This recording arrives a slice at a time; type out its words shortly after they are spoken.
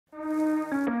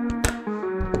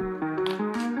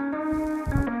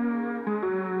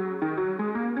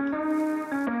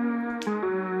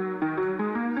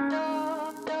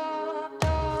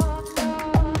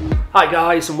Hi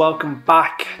guys and welcome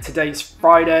back. Today's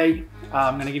Friday.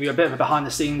 I'm going to give you a bit of a behind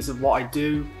the scenes of what I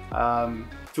do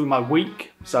through my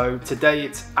week. So today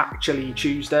it's actually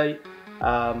Tuesday.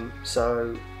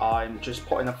 So I'm just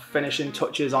putting the finishing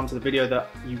touches onto the video that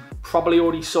you probably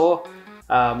already saw,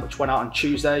 which went out on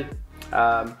Tuesday.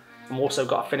 I'm also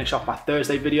got to finish off my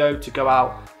Thursday video to go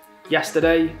out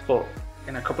yesterday, but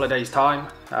in a couple of days time.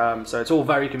 So it's all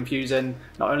very confusing.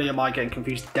 Not only am I getting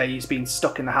confused days being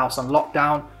stuck in the house on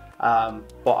lockdown,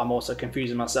 but I'm also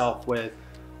confusing myself with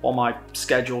all my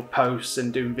scheduled posts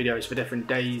and doing videos for different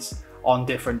days on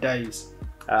different days.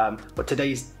 But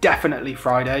today's definitely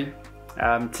Friday.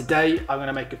 Today I'm going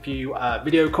to make a few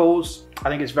video calls. I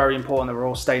think it's very important that we're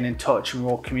all staying in touch and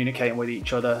we're all communicating with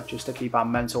each other just to keep our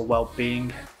mental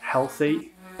well-being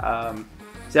healthy. So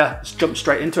yeah, let's jump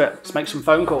straight into it. Let's make some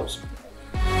phone calls.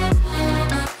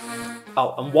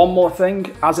 Oh, and one more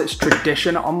thing, as it's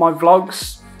tradition on my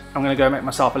vlogs, I'm going to go make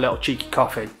myself a little cheeky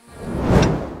coffee.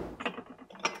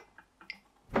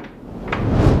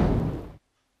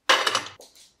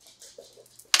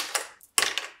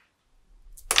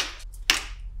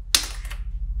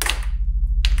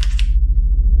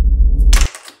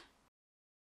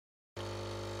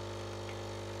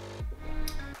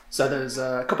 So there's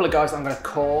a couple of guys that I'm going to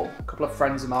call, a couple of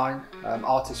friends of mine,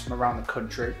 artists from around the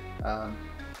country. Just going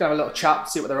to have a little chat,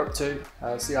 see what they're up to,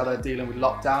 see how they're dealing with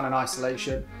lockdown and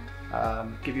isolation.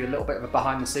 Give you a little bit of a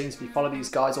behind the scenes. If you follow these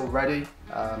guys already,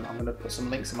 I'm going to put some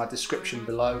links in my description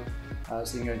below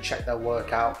so you can go and check their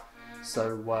work out.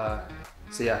 So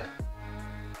yeah,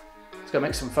 let's go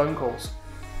make some phone calls.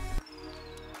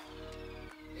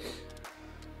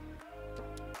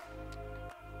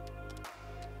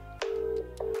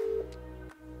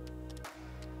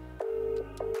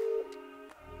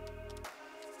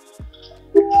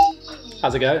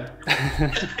 How's it going?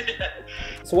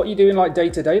 So what are you doing like day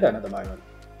to day then at the moment?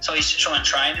 So I used to try and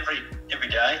train every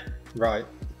day. Right.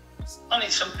 I need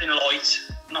something light,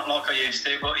 not like I used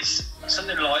to, but it's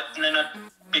something light, and then I'd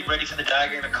be ready for the day,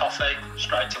 get a coffee,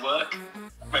 straight to work,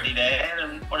 ready there,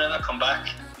 and whenever I come back,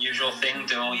 usual thing,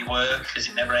 do all your work, because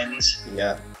it never ends.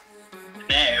 Yeah.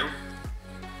 Now,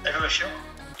 everywhere shut.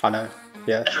 I know,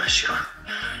 yeah. Everywhere shut.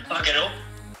 And I get up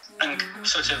and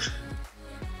sort of,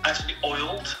 I have to be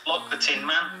oiled like the Tin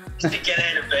Man just to get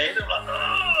out of bed. I'm like,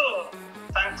 oh!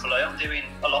 Thankfully, I'm doing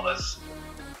a lot of.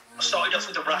 I started off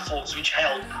with the raffles, which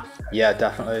help. Yeah,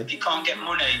 definitely. If you can't get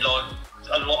money, like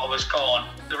a lot of us can't.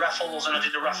 The raffles, and I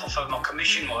did a raffle for my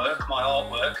commission work, my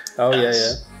artwork. Oh yeah.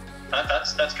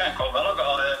 That's going quite well. I've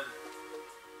got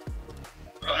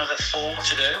another 4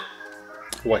 to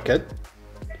do. Wicked.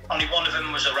 Only one of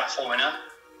them was a raffle winner,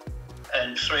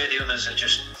 and 3 of the others are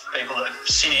just people that have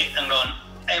seen it and gone,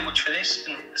 how much for this?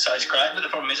 And so it's great, but the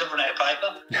problem is I've run out of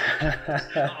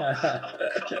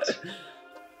paper.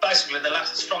 Basically, the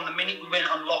last, from the minute we went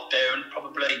on lockdown,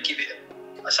 probably give it,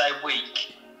 I say, a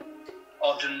week,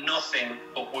 I've done nothing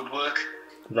but woodwork.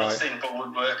 Right. Nothing but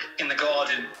woodwork. In the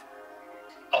garden,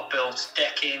 I've built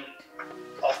decking.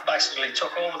 I've basically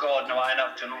took all the garden away and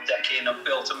I've done all decking. I've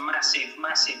built a massive,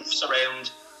 massive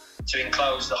surround to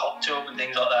enclose the hot tub and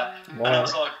things like that. Wow. And I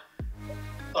was like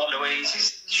Louise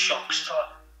is shocked. She's like,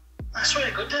 that's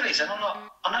really good, Dennis. And I'm like,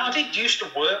 I did used to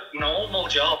work normal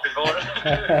job before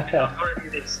I do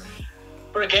this.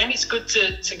 But again, it's good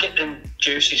to get them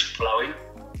juices flowing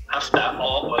after that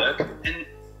artwork and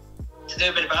to do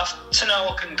a bit of both. To know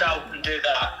I can go and do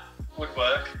that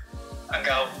woodwork and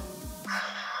go,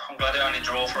 I'm glad I only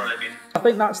draw for a living. I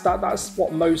think that's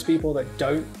what most people that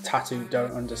don't tattoo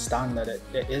don't understand, that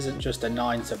it isn't just a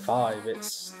 9 to 5.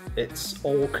 It's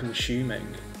all consuming.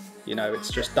 You know, it's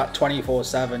just that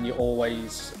 24/7. You're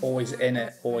always in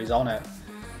it, always on it.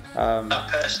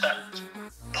 That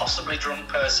possibly drunk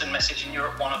person messaging you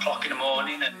at 1 o'clock in the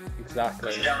morning, and exactly,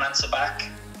 because you don't answer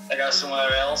back, they go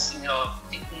somewhere else, and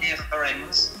it never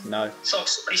ends. No. So if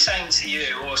somebody's saying to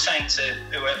you or saying to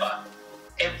whoever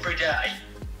every day,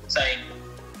 saying,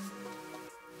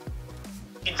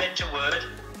 invent a word,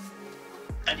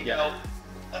 and you go,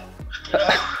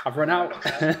 I've run out.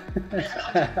 I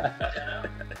don't know.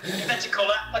 Invent a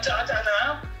colour, I don't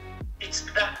know. It's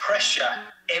that pressure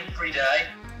every day,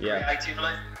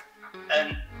 creatively,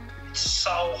 and it's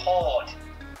so hard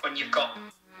when you've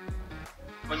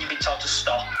been told to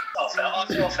stop. I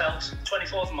felt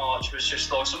 24th of March was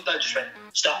just like, some day just went,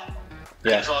 stop.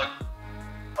 Yeah. And it was like,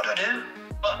 what do I do?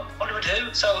 What do I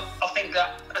do? So I think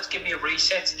that's given me a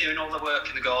reset, doing all the work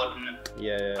in the garden and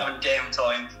having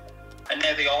downtime. And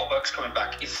now the artwork's coming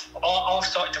back. If I've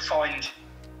started to find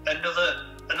another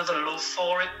love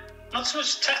for it. Not so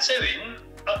much tattooing.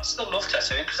 I still love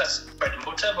tattooing because that's bread and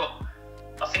butter, but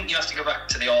I think you have to go back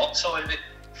to the art side of it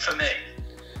for me.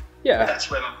 Yeah. That's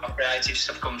where my creative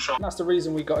stuff comes from. And that's the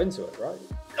reason we got into it, right?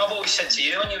 I've always said to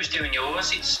you when you was doing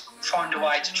yours, it's find a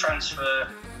way to transfer.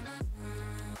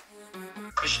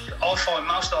 Because I find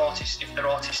most artists, if they're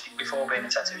artistic before being a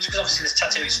tattooist, because obviously there's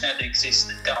tattooists now that exist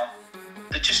that don't,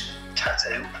 that just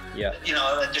tattoo. Yeah. You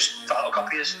know, they're just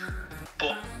photocopiers.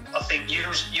 But I think you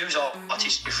was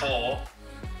artist before,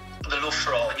 the love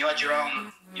for art, and you had your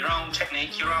own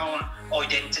technique, your own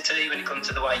identity when it comes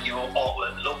to the way your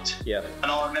artwork looked. Yeah.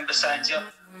 And I remember saying to you,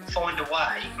 find a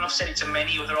way, and I've said it to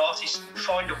many other artists,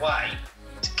 find a way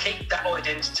to keep that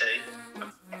identity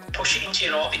and push it into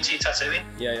your art, into your tattooing.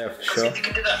 Yeah, for Because sure. if you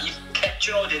can do that, you've kept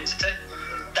your identity.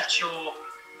 That's your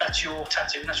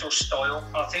tattoo, that's your style.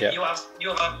 And I think you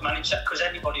have managed that, because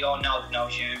anybody I know that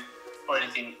knows you or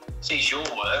anything sees your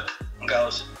work and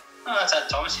goes, oh, that's Ed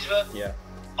Thomas's work. Yeah.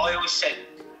 I always said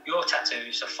your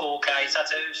tattoos are 4K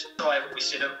tattoos. The way we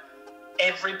see them,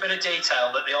 every bit of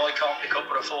detail that the eye can't pick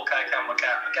up with a 4K camera can.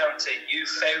 I guarantee you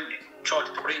found it, tried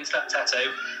to put it into that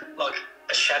tattoo, like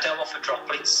a shadow off a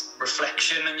droplet's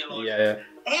reflection, and you're like,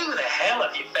 how the hell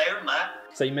have you found that?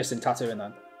 So you're missing tattooing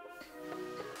then?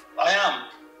 I am,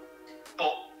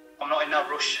 but I'm not in no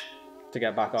rush to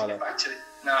get back, to it.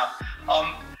 No.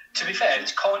 To be fair,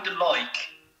 it's kind of like,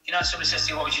 you know, somebody says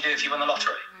to you, what would you do if you won the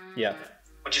lottery? Yeah.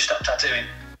 Would you stop tattooing?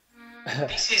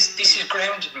 This is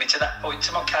grounded me to that point.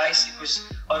 To my case, it was,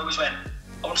 I always went,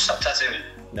 I want to stop tattooing.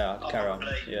 No, carry on.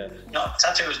 Yeah. Not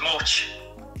tattoo as much,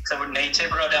 because I wouldn't need to,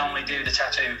 but I'd only do the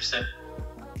tattoos that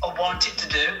I wanted to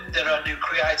do, that I do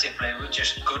creatively, were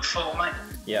just good for me.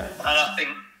 Yeah. And I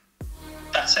think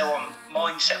that's how I'm,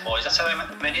 mindset wise, that's how I'm at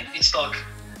the minute. It's like,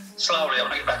 slowly I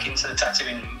want to get back into the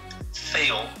tattooing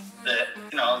feel, that,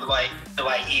 you know, the way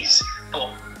it is, but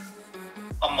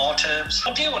on my terms.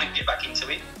 I do want to get back into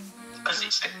it, because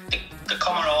it's the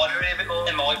camaraderie of it all,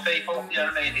 and my people, you know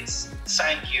what I mean? It's the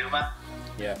same humour.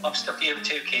 Yeah. I'm stuck here with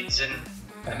 2 kids, and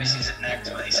the missus is next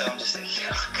to me, so I'm just thinking,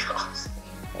 oh God.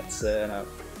 That's no.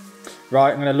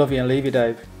 Right, I'm gonna love you and leave you,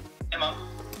 Dave. Hey, man.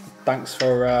 Thanks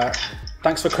for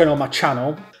coming on my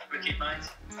channel. Wicked, mate.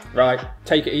 Right,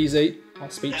 take it easy. I'll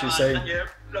speak to you soon. And you.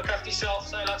 Look after yourself,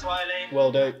 say that's why I leave.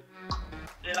 Will do.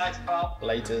 See you later, pal.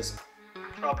 Laters.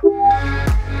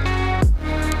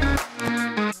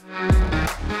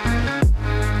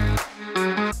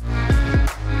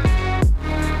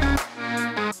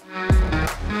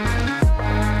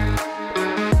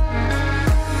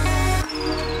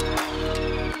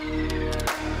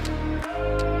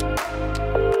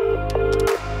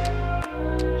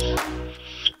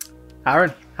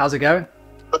 Aaron, how's it going?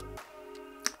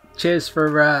 Cheers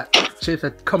for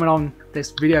coming on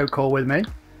this video call with me.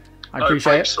 I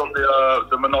appreciate it. On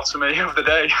the monotony of the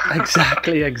day.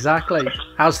 Exactly.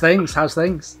 How's things?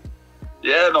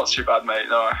 Yeah, not too bad, mate.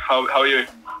 No, how are you?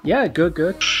 Yeah,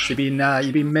 good. So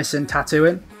you've been missing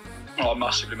tattooing? Oh,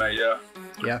 massively, mate. Yeah.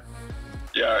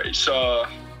 Yeah. It's I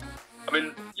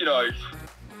mean, you know,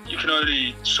 you can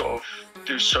only sort of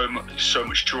do so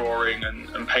much drawing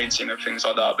and painting and things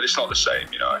like that, but it's not the same,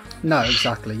 you know. No,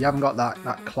 exactly. You haven't got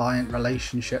that client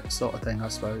relationship sort of thing, I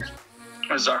suppose.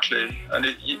 Exactly, and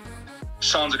it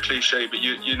sounds a cliche, but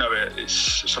you know it.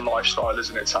 It's a lifestyle,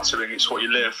 isn't it? Tattooing, it's what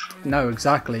you live. No,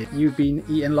 exactly. You've been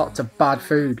eating lots of bad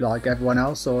food like everyone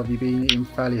else, or have you been eating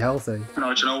fairly healthy?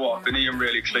 No, do you know what? I've been eating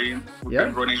really clean. We've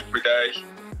been running every day.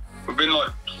 We've been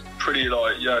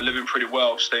living pretty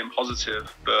well, staying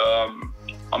positive. But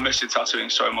I'm missing tattooing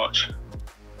so much.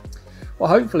 Well,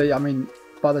 hopefully, I mean,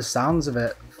 by the sounds of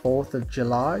it, 4th of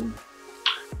July.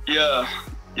 Yeah,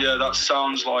 that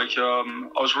sounds like, I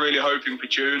was really hoping for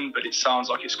June, but it sounds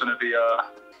like it's going to be a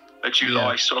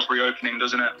July sort of reopening,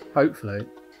 doesn't it? Hopefully.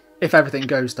 If everything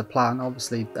goes to plan,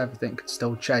 obviously everything could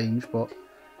still change, but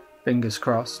fingers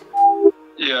crossed.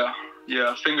 Yeah,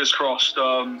 fingers crossed.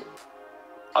 I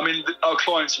mean, our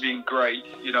clients have been great,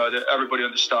 you know, that everybody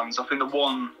understands. I think the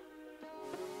one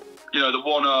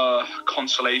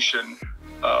consolation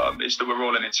is that we're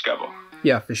all in it together.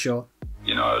 Yeah, for sure.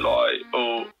 You know,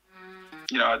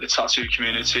 the tattoo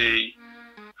community,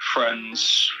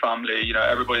 friends, family, you know,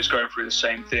 everybody's going through the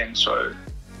same thing. So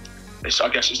I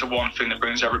guess it's the one thing that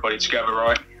brings everybody together,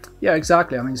 right? Yeah,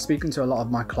 exactly. I mean, speaking to a lot of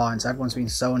my clients, everyone's been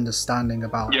so understanding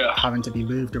about having to be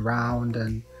moved around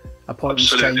and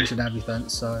appointments changed and everything.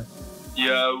 So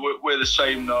yeah, we're the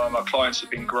same. Our clients have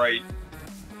been great.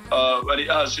 And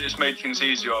it's made things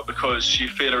easier because you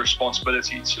feel a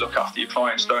responsibility to look after your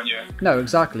clients, don't you? No,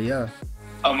 exactly, yeah.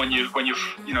 And when you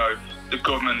know, the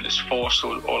government has forced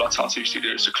all our tattoo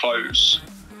studios to close,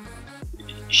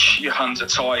 your hands are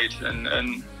tied,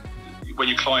 and when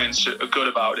your clients are good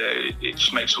about it, it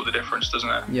just makes all the difference, doesn't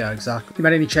it? Yeah, exactly. You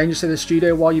made any changes to the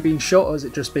studio while you've been shut, or has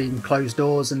it just been closed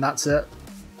doors and that's it?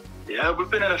 Yeah, we've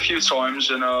been in a few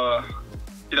times, and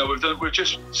you know, we've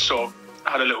just sort of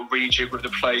had a little rejig with the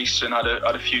place and had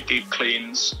a few deep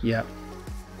cleans. Yeah.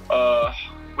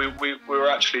 We were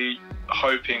actually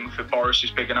hoping for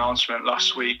Boris's big announcement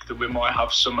last week that we might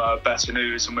have some better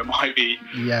news, and we might be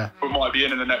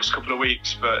in the next couple of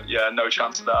weeks, but yeah, no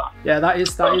chance of that. Yeah, that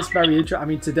is very interesting. I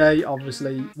mean, today,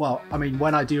 obviously, well, I mean,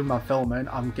 when I do my filming,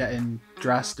 I'm getting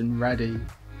dressed and ready,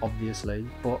 obviously,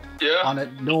 but on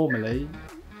it normally,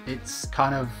 it's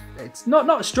kind of, it's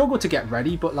not a struggle to get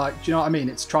ready, but like, do you know what I mean?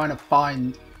 It's trying to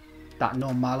find that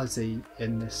normality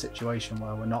in this situation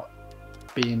where we're not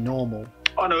being normal.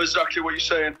 I know exactly what you're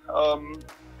saying.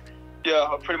 Yeah,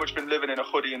 I've pretty much been living in a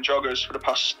hoodie and joggers for the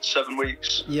past 7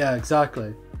 weeks. Yeah,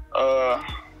 exactly. And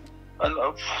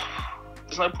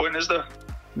there's no point, is there?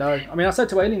 No, I mean, I said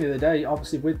to Aileen the other day,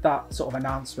 obviously with that sort of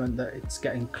announcement that it's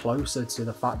getting closer to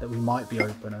the fact that we might be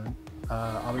opening,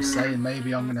 I was saying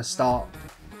maybe I'm going to start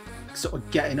sort of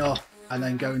getting up and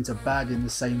then going to bed in the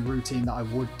same routine that I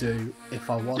would do if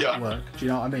I was at work. Do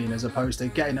you know what I mean? As opposed to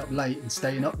getting up late and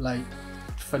staying up late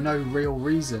for no real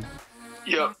reason.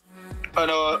 Yeah,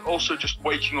 and also just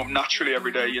waking up naturally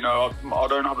every day. You know, I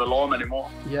don't have an alarm anymore.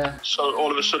 Yeah. So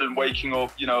all of a sudden waking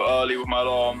up, you know, early with my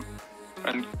alarm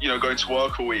and, you know, going to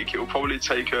work all week, it will probably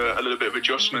take a little bit of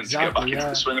adjustment to get back into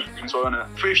the swing of things, won't it?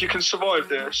 But if you can survive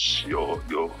this, you're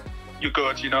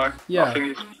good, you know? Yeah. I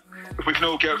think if we can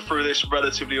all get through this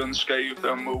relatively unscathed,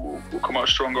 then we'll come out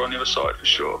stronger on the other side for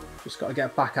sure. Just got to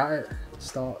get back at it.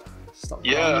 Start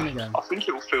again. I think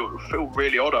it'll feel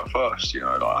really odd at first, you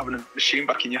know, like having a machine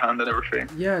back in your hand and everything.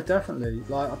 Yeah, definitely.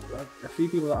 Like a few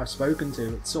people that I've spoken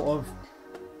to, it's sort of,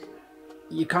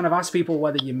 you kind of ask people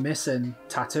whether you're missing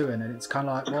tattooing, and it's kind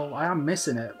of like, well, I am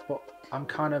missing it, but I'm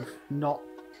kind of not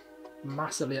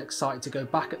massively excited to go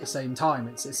back at the same time.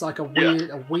 It's like a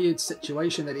weird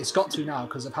situation that it's got to now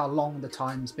because of how long the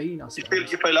time's been. I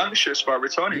suppose. You feel anxious about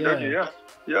returning, don't you?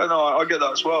 Yeah, no, I get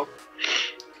that as well.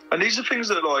 And these are things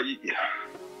that, like, you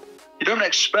don't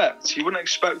expect. You wouldn't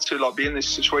expect to, like, be in this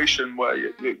situation where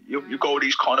you've got all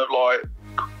these kind of, like,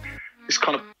 this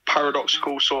kind of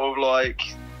paradoxical sort of, like,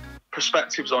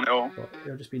 perspectives on it all. But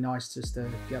it'll just be nice just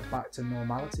to get back to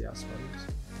normality, I suppose.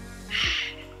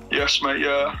 Yes, mate,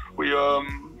 yeah.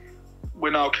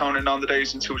 We're now counting down the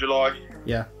days until July.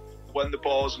 Yeah. When the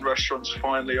bars and restaurants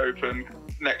finally open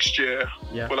next year,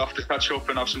 we'll have to catch up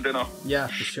and have some dinner. Yeah,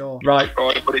 for sure. Right. All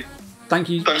right, buddy. Thank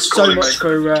you so much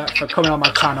for coming on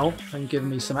my channel and giving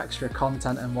me some extra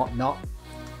content and whatnot.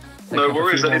 No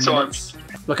worries, anytime.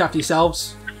 Look after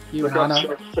yourselves, you and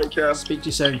Hannah. Take care. Speak to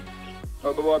you soon.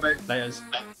 Oh, bye-bye, mate. Laters.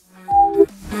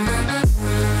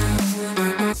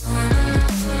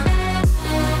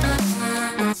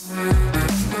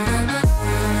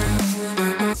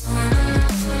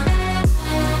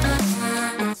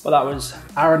 Well, that was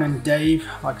Aaron and Dave,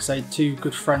 like I say, two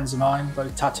good friends of mine,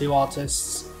 both tattoo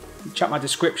artists. Check my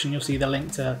description, you'll see the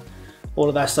link to all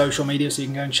of their social media so you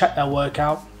can go and check their work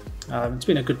out. It's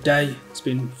been a good day, it's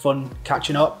been fun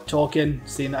catching up, talking,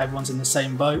 seeing that everyone's in the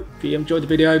same boat. If you enjoyed the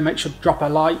video, make sure to drop a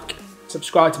like,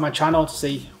 subscribe to my channel to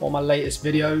see all my latest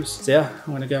videos. So yeah,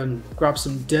 I'm going to go and grab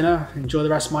some dinner, enjoy the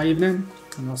rest of my evening,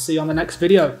 and I'll see you on the next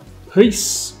video.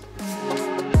 Peace!